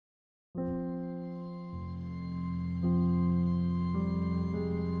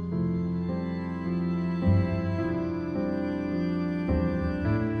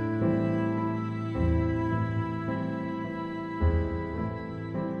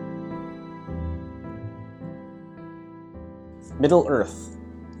Middle-earth,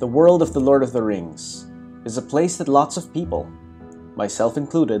 the world of the Lord of the Rings, is a place that lots of people, myself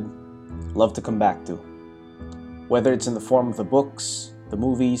included, love to come back to. Whether it's in the form of the books, the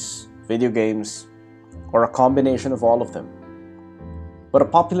movies, video games, or a combination of all of them. But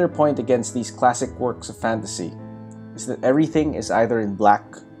a popular point against these classic works of fantasy is that everything is either in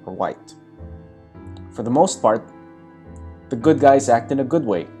black or white. For the most part, the good guys act in a good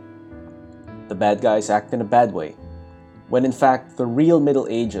way. The bad guys act in a bad way. When in fact, the real Middle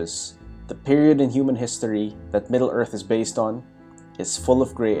Ages, the period in human history that Middle-earth is based on, is full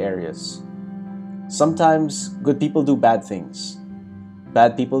of gray areas. Sometimes, good people do bad things.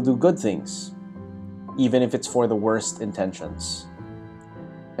 Bad people do good things, even if it's for the worst intentions.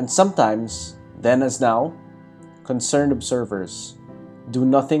 And sometimes, then as now, concerned observers do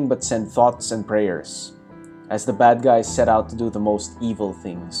nothing but send thoughts and prayers as the bad guys set out to do the most evil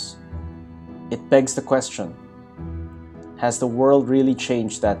things. It begs the question, has the world really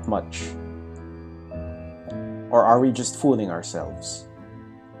changed that much? Or are we just fooling ourselves?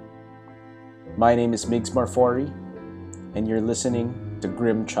 My name is Migs Marfori, and you're listening to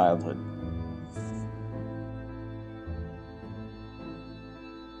Grim Childhood.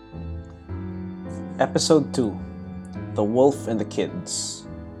 Episode 2, The Wolf and the Kids.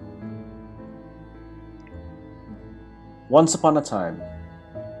 Once upon a time,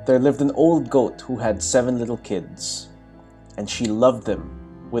 there lived an old goat who had 7 little kids, and she loved them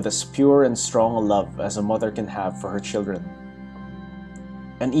with as pure and strong a love as a mother can have for her children.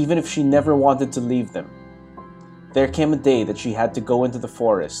 And even if she never wanted to leave them, there came a day that she had to go into the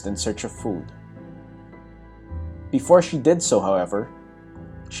forest in search of food. Before she did so, however,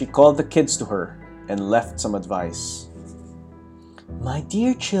 she called the kids to her and left some advice. "My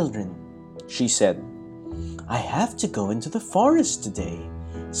dear children," she said, "I have to go into the forest today,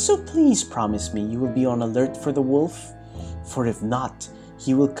 so please promise me you will be on alert for the wolf, for if not,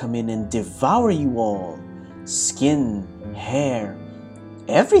 he will come in and devour you all. Skin, hair,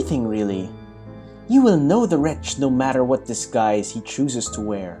 everything really. You will know the wretch no matter what disguise he chooses to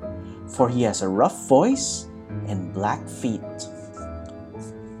wear, for he has a rough voice and black feet."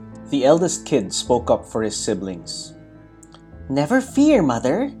 The eldest kid spoke up for his siblings. "Never fear,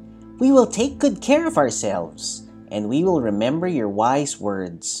 Mother. We will take good care of ourselves, and we will remember your wise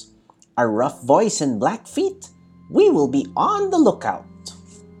words. A rough voice and black feet? We will be on the lookout."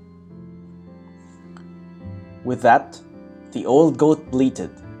 With that, the old goat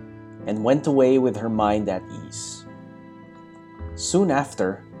bleated and went away with her mind at ease. Soon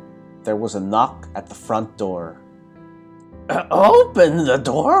after, there was a knock at the front door. "Open the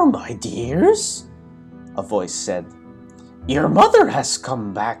door, my dears," a voice said. "Your mother has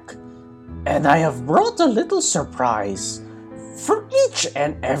come back, and I have brought a little surprise for each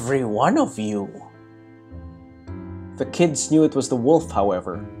and every one of you." The kids knew it was the wolf,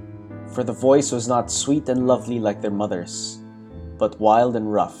 however, for the voice was not sweet and lovely like their mother's, but wild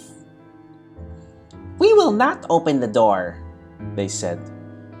and rough. "We will not open the door," they said,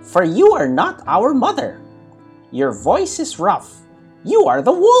 "for you are not our mother. Your voice is rough. You are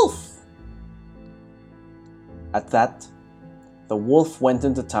the wolf." At that, the wolf went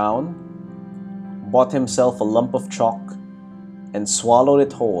into town, bought himself a lump of chalk, and swallowed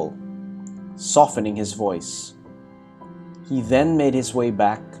it whole, softening his voice. He then made his way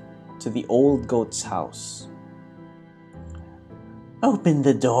back to the old goat's house. "Open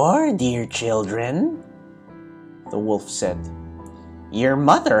the door, dear children," the wolf said. "Your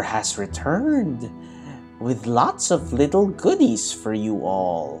mother has returned with lots of little goodies for you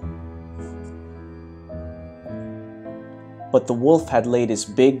all." But the wolf had laid his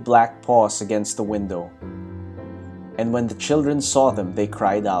big black paws against the window, and when the children saw them, they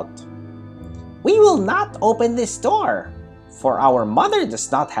cried out, "We will not open this door, for our mother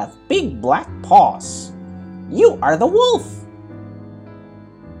does not have big black paws. You are the wolf."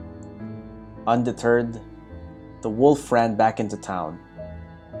 Undeterred, the wolf ran back into town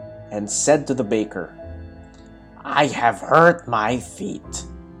and said to the baker, "I have hurt my feet.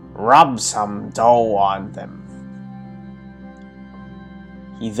 Rub some dough on them."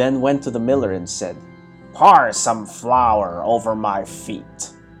 He then went to the miller and said, "Pour some flour over my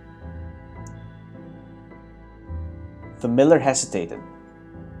feet." The miller hesitated,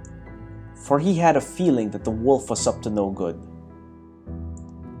 for he had a feeling that the wolf was up to no good.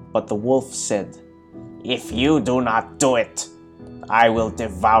 But the wolf said, "If you do not do it, I will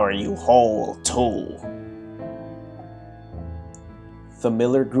devour you whole too." The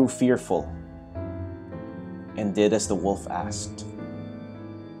miller grew fearful and did as the wolf asked.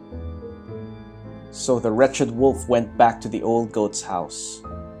 So the wretched wolf went back to the old goat's house,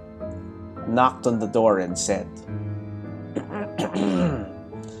 knocked on the door and said,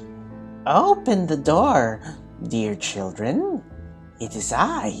 Open the door, dear children. It is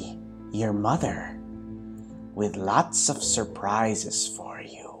I, your mother, with lots of surprises for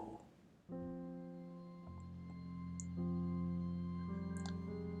you.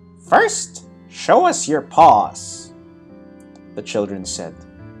 First, show us your paws, the children said.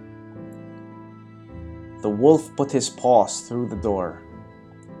 The wolf put his paws through the door,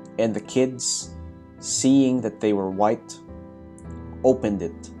 and the kids, seeing that they were white, opened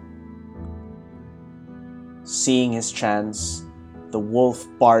it. Seeing his chance, the wolf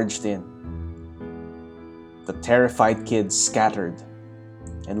barged in. The terrified kids scattered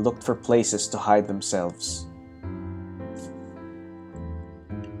and looked for places to hide themselves.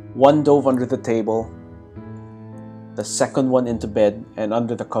 One dove under the table, the second one into bed and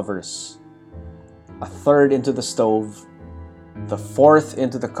under the covers, a third into the stove, the fourth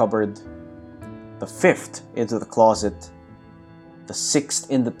into the cupboard, the fifth into the closet, the sixth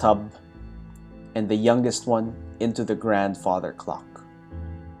in the tub, and the youngest one into the grandfather clock.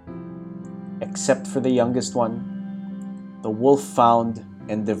 Except for the youngest one, the wolf found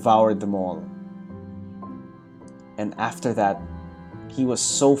and devoured them all. And after that, he was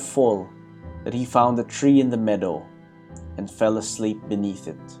so full that he found a tree in the meadow and fell asleep beneath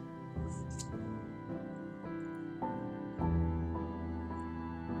it.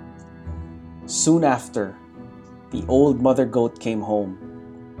 Soon after, the old mother goat came home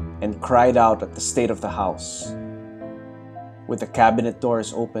and cried out at the state of the house. With the cabinet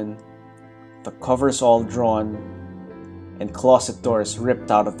doors open, the covers all drawn, and closet doors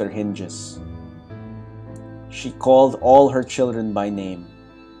ripped out of their hinges. She called all her children by name,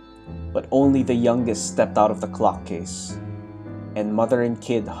 but only the youngest stepped out of the clock case, and mother and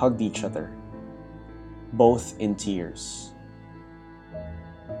kid hugged each other, both in tears.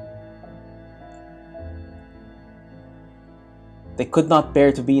 They could not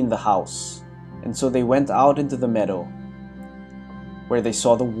bear to be in the house, and so they went out into the meadow, where they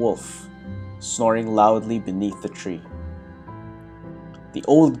saw the wolf snoring loudly beneath the tree. The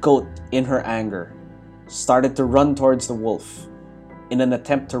old goat, in her anger, started to run towards the wolf in an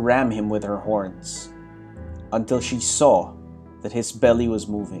attempt to ram him with her horns, until she saw that his belly was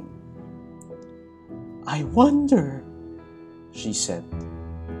moving. I wonder, she said,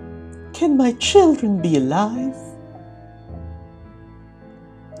 can my children be alive?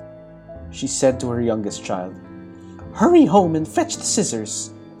 She said to her youngest child, hurry home and fetch the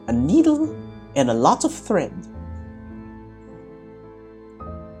scissors, a needle, and a lot of thread.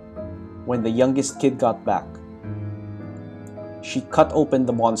 When the youngest kid got back, she cut open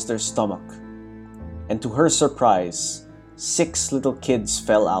the monster's stomach, and to her surprise, 6 little kids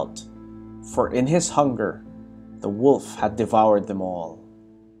fell out, for in his hunger, the wolf had devoured them all.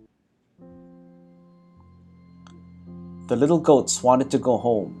 The little goats wanted to go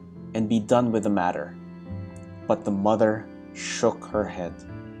home and be done with the matter, but the mother shook her head.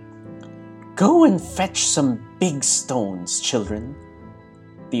 Go and fetch some big stones, children,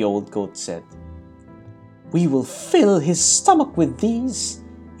 the old goat said. We will fill his stomach with these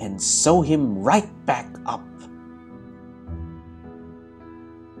and sew him right back up.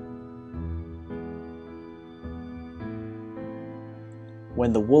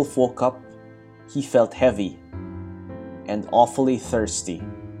 When the wolf woke up, he felt heavy and awfully thirsty.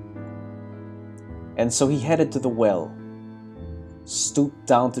 And so he headed to the well, stooped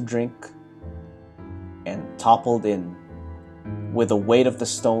down to drink, and toppled in, with the weight of the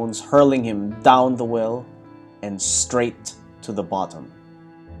stones hurling him down the well and straight to the bottom.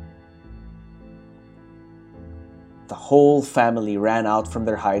 The whole family ran out from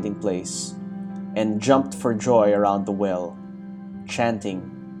their hiding place and jumped for joy around the well,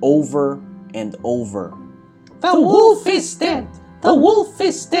 chanting over and over, The wolf is dead! The wolf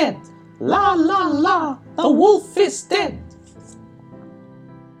is dead! La la la! The wolf is dead!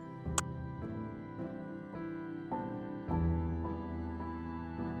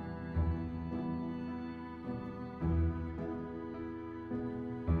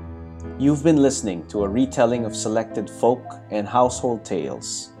 You've been listening to a retelling of selected folk and household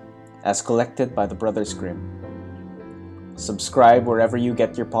tales, as collected by the Brothers Grimm. Subscribe wherever you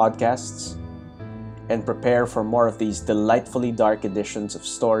get your podcasts, and prepare for more of these delightfully dark editions of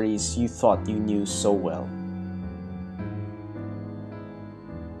stories you thought you knew so well.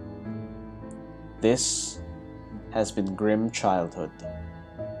 This has been Grim Childhood.